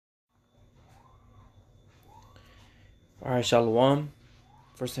Alright, Shalom.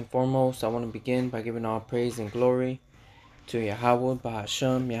 First and foremost, I want to begin by giving all praise and glory to Yahweh,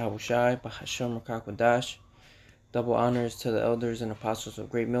 Bahasham, Yahushai, Bahasham, Rakakwadash. Double honors to the elders and apostles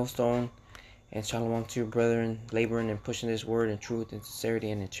of Great Millstone. And Shalom to your brethren, laboring and pushing this word in truth and sincerity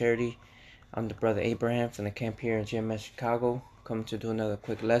and in charity. I'm the brother Abraham from the camp here in GMS Chicago, coming to do another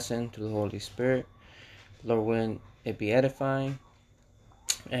quick lesson through the Holy Spirit. Lord willing, it be edifying.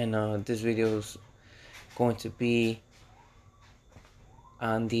 And this video is going to be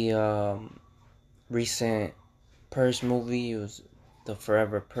on the recent Purge movie. It was the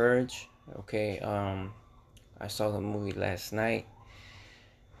Forever Purge. Okay, I saw the movie last night,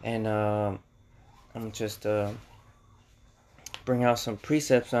 and I'm just bring out some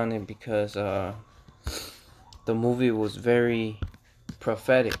precepts on it because the movie was very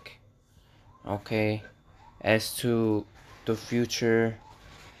prophetic. Okay, as to the future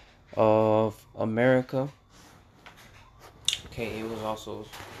of America. Okay, it was also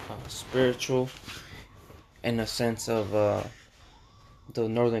spiritual in the sense of the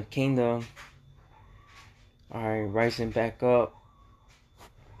Northern Kingdom are rising back up,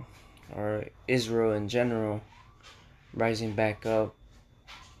 or Israel in general rising back up,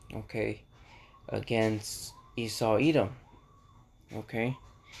 okay, against Esau Edom, okay,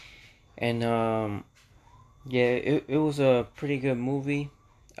 and yeah, it was a pretty good movie.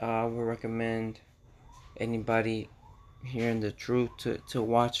 I would recommend anybody hearing the truth to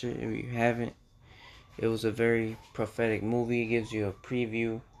watch it if you haven't. It was a very prophetic movie. It gives you a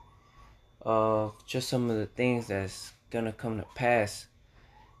preview of just some of the things that's gonna come to pass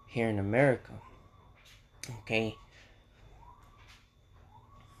here in America, okay.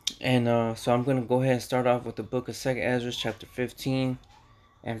 And so I'm gonna go ahead and start off with the book of 2nd Ezra, chapter 15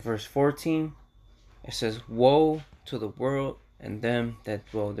 and verse 14. It says, "Woe to the world and them that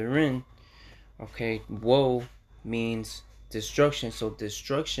dwell therein." Okay, woe means destruction. So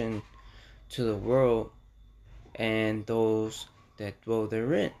destruction to the world and those that dwell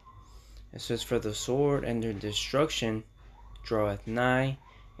therein. It says, "For the sword and their destruction draweth nigh,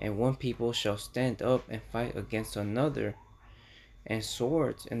 and one people shall stand up and fight against another, and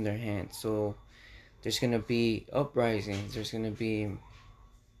swords in their hands." So there's going to be uprisings. There's going to be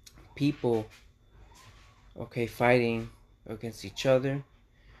people, okay, fighting against each other.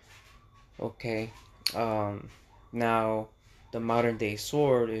 Okay. Now the modern day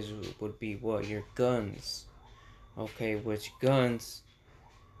sword would be what? Your guns. Okay, which guns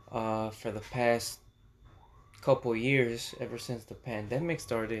for the past couple years, ever since the pandemic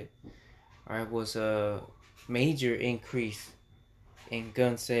started, alright, was a major increase in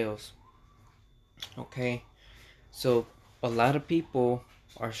gun sales. Okay. So a lot of people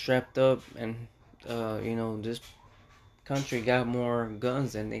are strapped up, and this country got more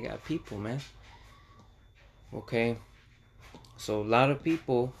guns than they got people, man. Okay, so a lot of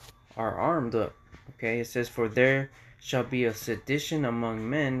people are armed up. Okay, it says, "For there shall be a sedition among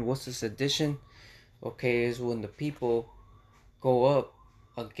men." What's a sedition? Okay, is when the people go up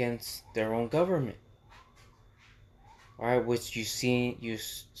against their own government. All right, which you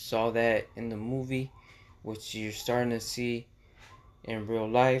saw that in the movie, which you're starting to see in real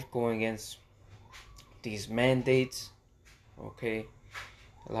life, going against these mandates. Okay,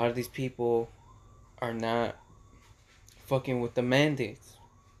 a lot of these people are not fucking with the mandates.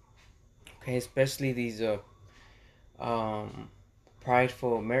 Okay, especially these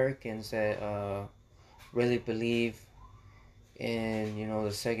prideful Americans that really believe in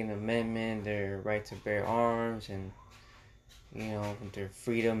the Second Amendment, their right to bear arms, and their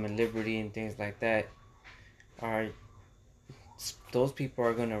freedom and liberty and things like that. Alright, those people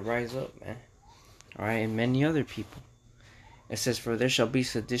are gonna rise up, man. Alright, and many other people. It says, "For there shall be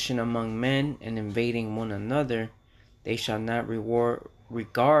sedition among men, and invading one another. They shall not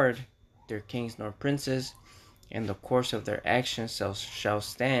regard their kings nor princes, and the course of their actions shall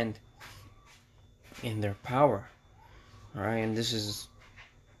stand in their power." Alright, and this is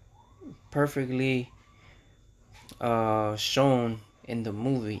perfectly shown in the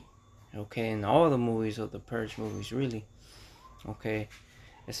movie. Okay, in all the movies of the Purge movies, really. Okay,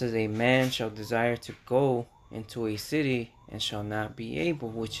 it says, "A man shall desire to go into a city and shall not be able,"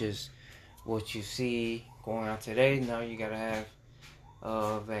 which is what you see going on today. Now you gotta have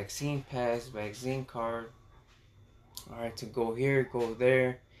a vaccine pass, vaccine card, alright, to go here, go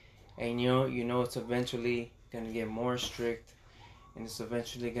there, and it's eventually gonna get more strict, and it's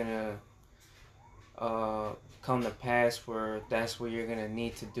eventually gonna come to pass where that's where you're gonna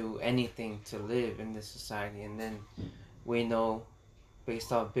need to do anything to live in this society. And then we know,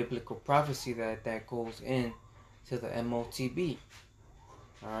 based off biblical prophecy, that goes in to the MOTB.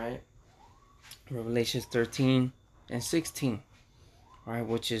 Alright, Revelations 13 and 16. All right,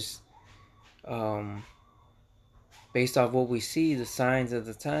 which is based off what we see, the signs of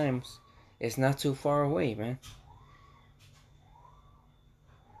the times, it's not too far away, man.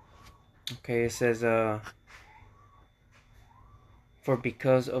 Okay, it says, for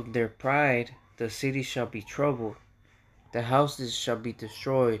because of their pride, the city shall be troubled, the houses shall be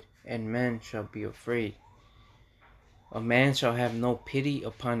destroyed, and men shall be afraid. A man shall have no pity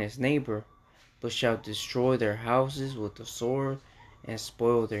upon his neighbor, but shall destroy their houses with the sword, and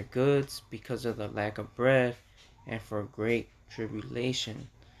spoil their goods because of the lack of bread, and for great tribulation.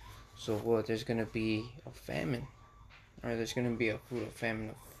 So what? There's gonna be a famine. Alright, there's gonna be a famine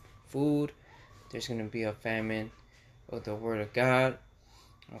of food. There's gonna be a famine of the word of God.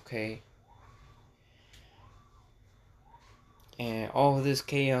 Okay. And all of this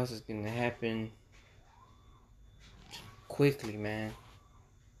chaos is gonna happen quickly, man.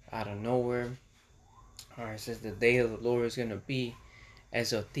 Out of nowhere. Alright, it says the day of the Lord is gonna be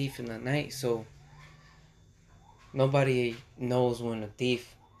as a thief in the night. So nobody knows when a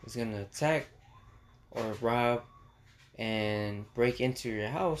thief is gonna attack or rob and break into your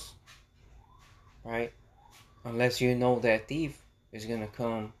house, right? Unless you know that thief is gonna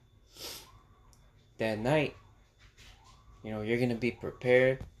come that night. You know, you're gonna be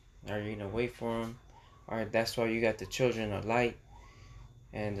prepared, or you're gonna wait for him. Alright, that's why you got the children of light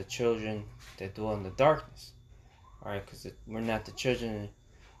and the children that dwell in the darkness. Alright, because we're not the children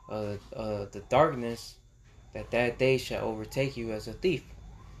of the darkness, that day shall overtake you as a thief.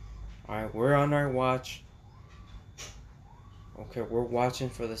 Alright, we're on our watch. Okay, we're watching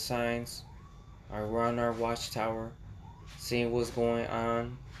for the signs. Alright, we're on our watchtower, seeing what's going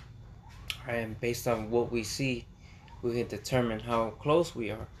on. Alright, and based on what we see, we can determine how close we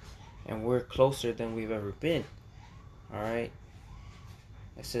are. And we're closer than we've ever been. Alright.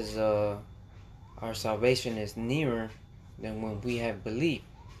 It says our salvation is nearer than when we have believed.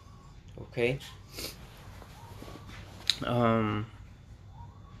 Okay. Alright,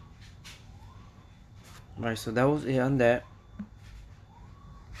 so that was it on that.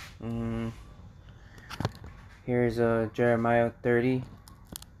 Here's Jeremiah 30.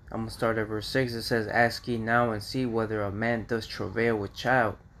 I'm gonna start at verse 6. It says, ask ye now and see whether a man does travail with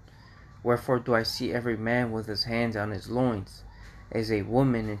child. Wherefore do I see every man with his hands on his loins, as a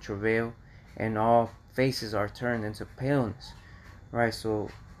woman in travail, and all faces are turned into paleness. Right, so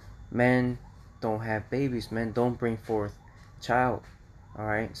men don't have babies, men don't bring forth child.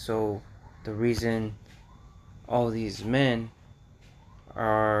 Alright, so the reason all these men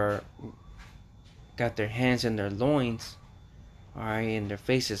are got their hands in their loins, alright, and their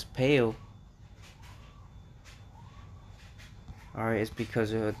faces pale, alright, it's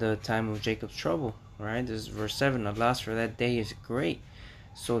because of the time of Jacob's trouble. Right, this is verse 7. The loss for that day is great,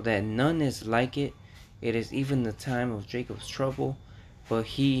 so that none is like it. It is even the time of Jacob's trouble, but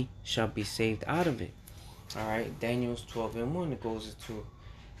he shall be saved out of it. Alright, Daniel's 12:1. It goes into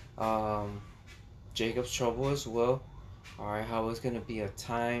Jacob's trouble as well. Alright, how it's going to be a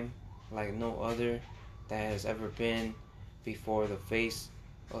time like no other that has ever been before the face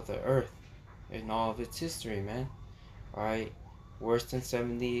of the earth in all of its history, man. Alright, worse than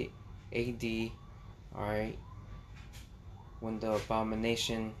 70 AD. Alright, when the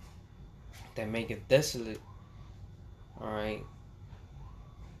abomination that maketh desolate, alright,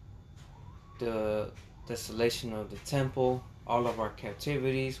 the desolation of the temple, all of our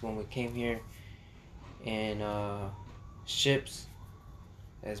captivities when we came here in ships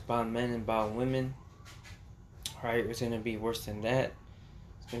as bondmen and bondwomen. Alright, it's going to be worse than that.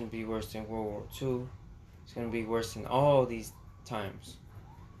 It's going to be worse than World War II. It's going to be worse than all these times.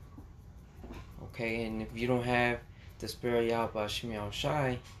 Okay, and if you don't have the spirit of Yahweh Shemiel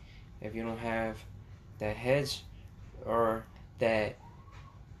Shai, if you don't have that hedge or that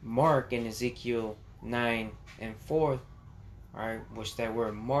mark in Ezekiel 9:4, alright, which that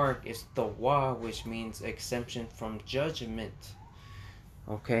word mark is the wa, which means exemption from judgment.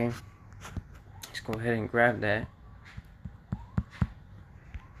 Okay, let's go ahead and grab that.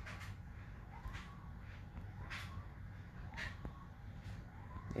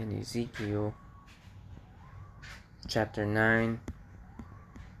 In Ezekiel chapter 9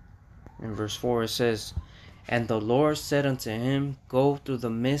 and verse 4, it says, and the Lord said unto him, go through the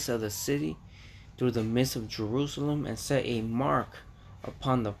midst of the city, through the midst of Jerusalem, and set a mark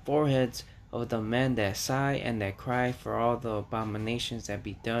upon the foreheads of the men that sigh and that cry for all the abominations that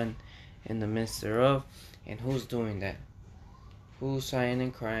be done in the midst thereof. And who's doing that? Who's sighing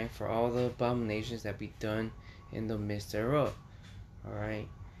and crying for all the abominations that be done in the midst thereof? Alright,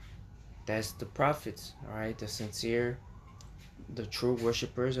 that's the prophets. Alright, the sincere the true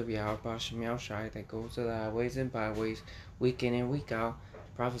worshippers of Yahweh Shem Shai that go to the highways and byways week in and week out,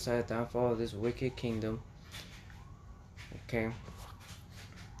 prophesy the downfall of this wicked kingdom. Okay,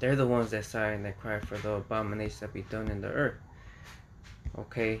 they're the ones that sigh and that cry for the abominations that be done in the earth.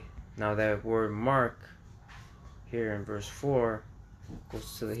 Okay, now that word mark here in verse 4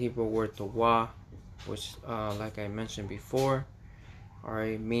 goes to the Hebrew word tawah, which like I mentioned before,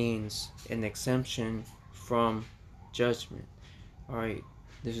 alright, means an exemption from judgment. Alright,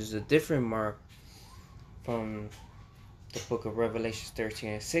 this is a different mark from the book of Revelation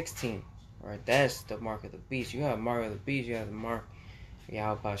 13 and 16. Alright, that's the mark of the beast. You have the mark of the beast, you have the mark of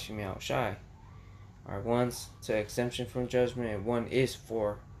Yahweh Shem Shai. Alright, one's to exemption from judgment and one is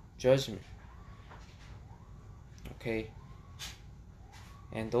for judgment. Okay.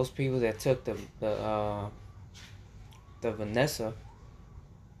 And those people that took the Vanessa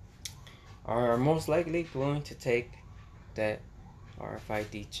are most likely going to take that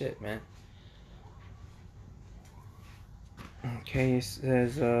RFID chip, man. Okay, it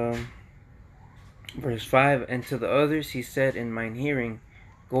says verse 5, and to the others he said in mine hearing,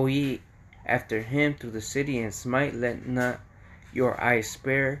 go ye after him through the city and smite, let not your eyes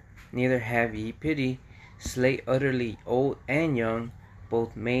spare, neither have ye pity, slay utterly old and young,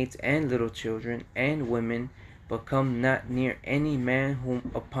 both maids and little children and women, but come not near any man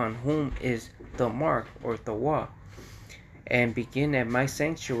upon whom is the mark or the tawah, and begin at my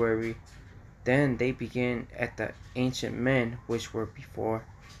sanctuary. Then they begin at the ancient men which were before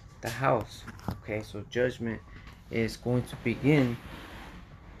the house. Okay, so judgment is going to begin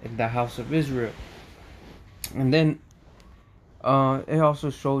in the house of Israel. And then it also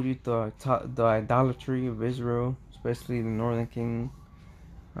showed you the idolatry of Israel, especially the northern kingdom.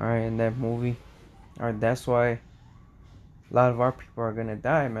 Alright, in that movie. Alright, that's why a lot of our people are gonna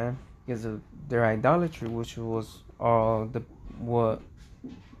die, man, because of their idolatry, which was what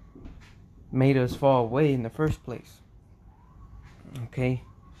made us fall away in the first place. Okay,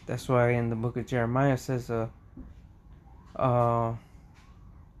 that's why in the book of Jeremiah it says,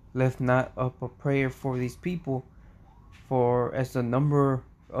 lift not up a prayer for these people, for as the number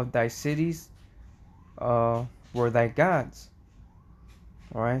of thy cities were thy gods.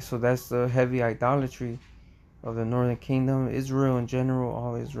 Alright, so that's the heavy idolatry of the northern kingdom, Israel in general,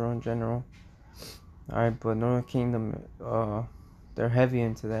 all Israel in general. Alright, but northern kingdom, they're heavy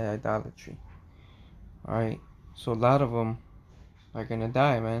into that idolatry. Alright, so a lot of them are gonna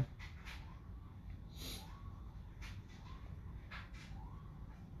die, man.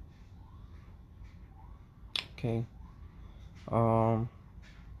 Okay. So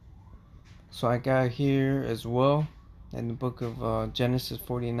I got here as well in the book of Genesis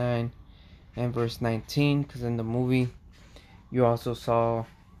 49 and verse 19, because in the movie you also saw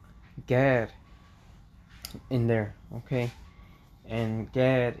Gad in there. Okay, and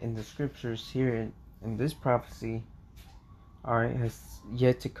Gad in the scriptures here in this prophecy, alright, has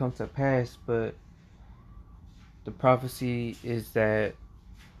yet to come to pass, but the prophecy is that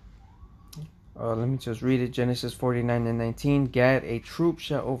let me just read it. Genesis 49 and 19. Gad, a troop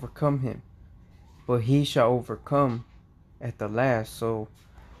shall overcome him, but he shall overcome at the last. So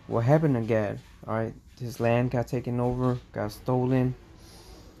what happened to Gad? Alright, his land got taken over, got stolen.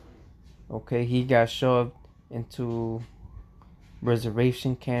 Okay, he got shoved into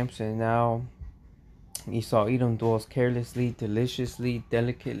reservation camps, and now Esau Edom dwells carelessly, deliciously,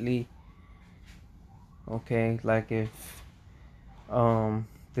 delicately. Okay, like if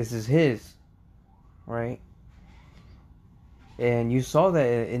this is his, right? And you saw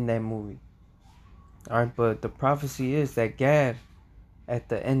that in that movie. Alright, but the prophecy is that Gad, at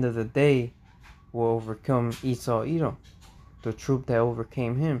the end of the day, will overcome Esau Edom, the troop that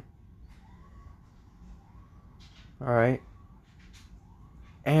overcame him. Alright,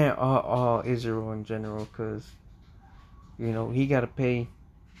 and all Israel in general, because he got to pay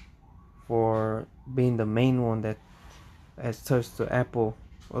for being the main one that has touched the apple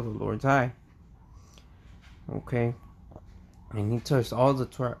of the Lord's eye. Okay, and he touched all the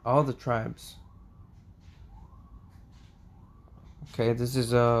tribes. Okay, this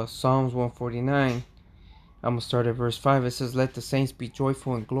is Psalms 149. I'm gonna start at verse 5. It says, let the saints be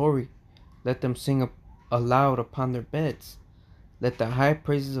joyful in glory, let them sing aloud upon their beds. Let the high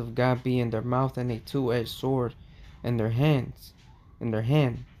praises of God be in their mouth, and a two-edged sword in their hand.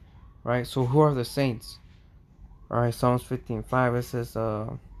 Right? So who are the saints? Alright, Psalms 15:5, it says,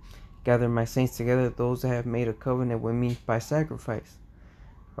 gather my saints together, those that have made a covenant with me by sacrifice.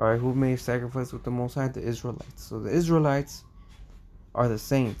 Alright, who made sacrifice with the Most High? The Israelites. So the Israelites are the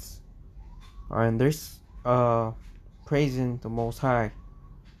saints. Alright, and they're praising the Most High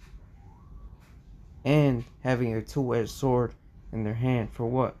and having a two-edged sword in their hand. For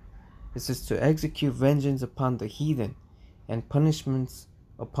what? It says to execute vengeance upon the heathen and punishments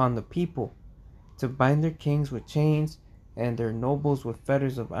upon the people, to bind their kings with chains and their nobles with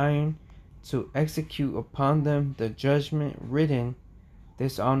fetters of iron, to execute upon them the judgment written.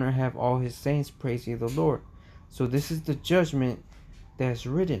 This honor have all his saints, praise ye the Lord. So this is the judgment that's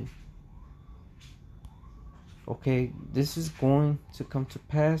written. Okay, this is going to come to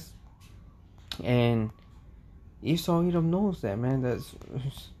pass, and Esau Edom knows that, man.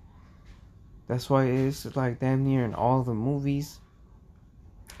 That's why it's like damn near in all the movies.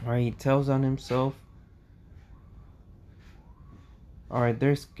 Alright, he tells on himself. Alright,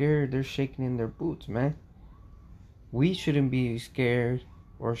 they're scared, they're shaking in their boots, man. We shouldn't be scared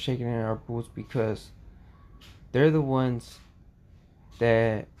or shaking in our boots, because they're the ones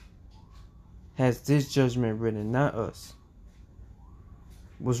that has this judgment written, not us.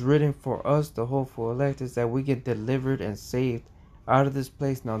 Was written for us, the hopeful elect, is that we get delivered and saved out of this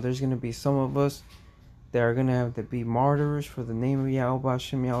place. Now there's going to be some of us that are going to have to be martyrs for the name of Yahweh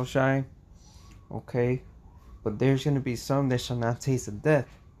Shem Yahushai. Okay, but there's going to be some that shall not taste of death.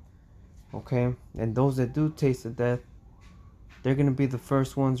 Okay, and those that do taste of death, they're going to be the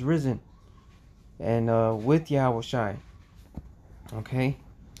first ones risen, and with Yahushai. Okay,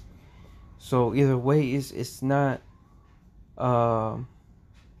 so either way, it's not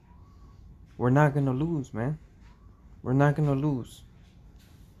we're not gonna lose, man. We're not gonna lose.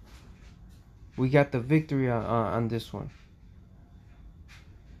 We got the victory on this one.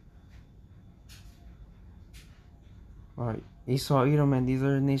 Alright, Esau, Edom, and these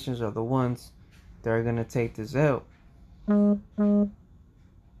other nations are the ones that are gonna take this out.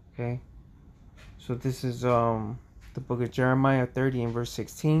 Okay, so this is the book of Jeremiah 30 and verse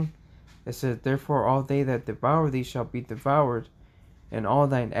 16. It says, therefore all they that devour thee shall be devoured, and all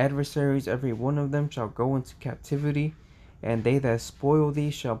thine adversaries, every one of them, shall go into captivity, and they that spoil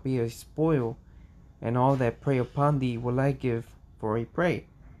thee shall be a spoil, and all that prey upon thee will I give for a prey.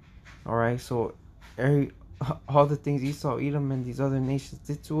 Alright, so all the things Esau, Edom, and these other nations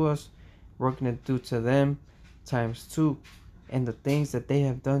did to us, we're going to do to them times 2. And the things that they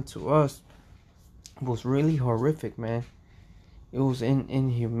have done to us was really horrific, man. It was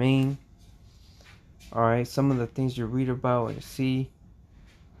inhumane. Alright, some of the things you read about and see,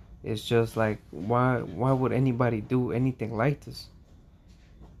 it's just like, why would anybody do anything like this?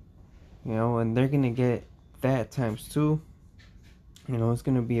 You know, and they're gonna get that times 2. You know, it's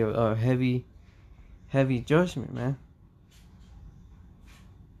gonna be a heavy judgment, man.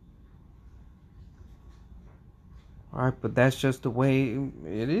 Alright, but that's just the way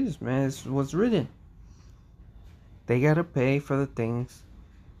it is, man. It's what's written. They gotta pay for the things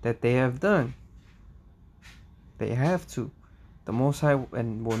that they have done. They have to. The Most High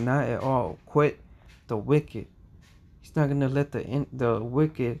and will not at all quit the wicked. He's not gonna let the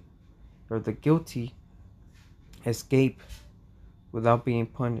wicked or the guilty escape without being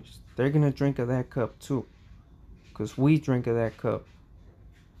punished. They're gonna drink of that cup too, because we drink of that cup.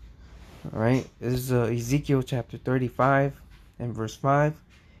 Alright, this is Ezekiel chapter 35 and verse 5.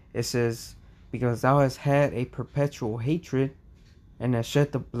 It says, because thou hast had a perpetual hatred, and hast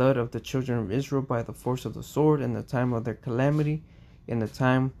shed the blood of the children of Israel by the force of the sword in the time of their calamity, in the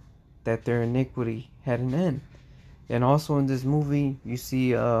time that their iniquity had an end. And also in this movie, you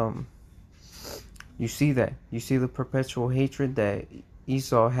see that. You see the perpetual hatred that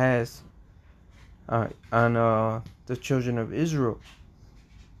Esau has on the children of Israel.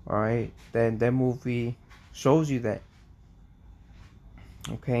 Alright, that movie shows you that.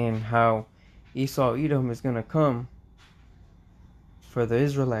 Okay, and how Esau Edom is gonna come for the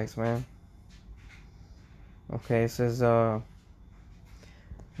Israelites, man. Okay, it says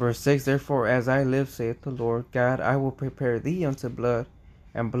verse 6, therefore as I live, saith the Lord God, I will prepare thee unto blood,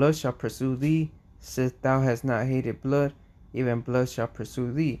 and blood shall pursue thee. Since thou hast not hated blood, even blood shall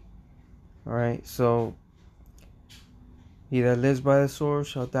pursue thee. Alright, so he that lives by the sword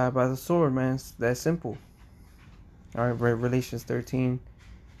shall die by the sword, man. It's that simple. Alright, Revelations 13.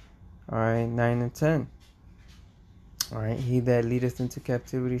 Alright, 9 and 10. Alright, he that leadeth into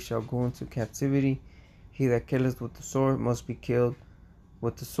captivity shall go into captivity. He that killeth with the sword must be killed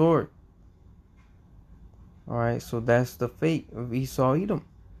with the sword. Alright, so that's the fate of Esau Edom.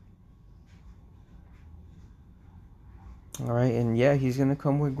 Alright, and yeah, he's gonna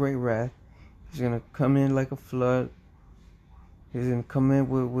come with great wrath. He's gonna come in like a flood. He's gonna come in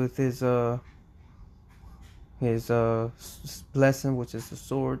with his blessing, which is the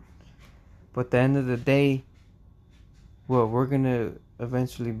sword. But at the end of the day, well, we're gonna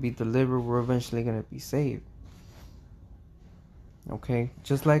eventually be delivered. We're eventually gonna be saved. Okay,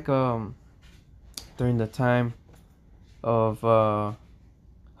 just like during the time of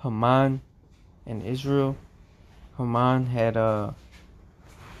Haman and Israel. Haman had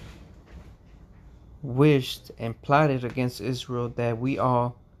wished and plotted against Israel that we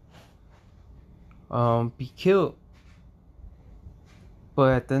all be killed.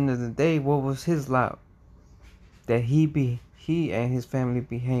 But at the end of the day, what was his lot? That he and his family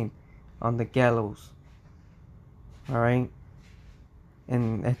be hanged on the gallows. Alright?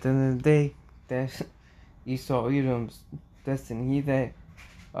 And at the end of the day, that's Esau Edom's destiny. He that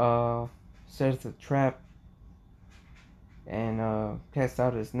sets a trap and casts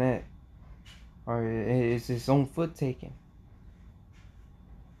out his net, or is his own foot taken.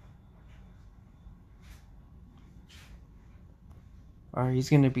 Or he's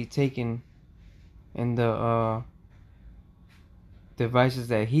gonna be taken in the devices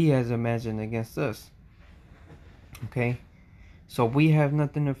that he has imagined against us. Okay? So we have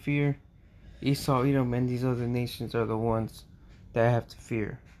nothing to fear. Esau, Edom, and these other nations are the ones that have to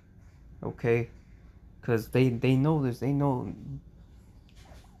fear. Okay? Because they know this. They know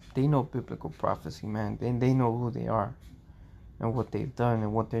biblical prophecy, man. They know who they are and what they've done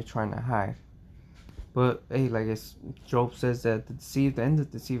and what they're trying to hide. But hey, like Job says that the deceived and the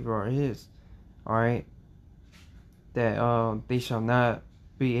deceiver are his. Alright? That they shall not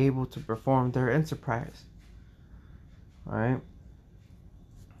be able to perform their enterprise. Alright?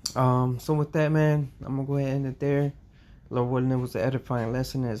 So with that, man, I'm gonna go ahead and end it there. Lord willing, it was an edifying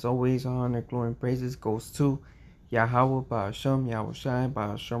lesson. As always, honor, glory, and praises goes to Yahweh, Ba'ashem, Yahweh Shai,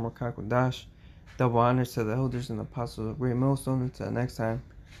 Ba'ashem, Rakakwadash. Double honors to the elders and apostles of Great Millstone. Until next time,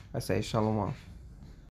 I say Shalom.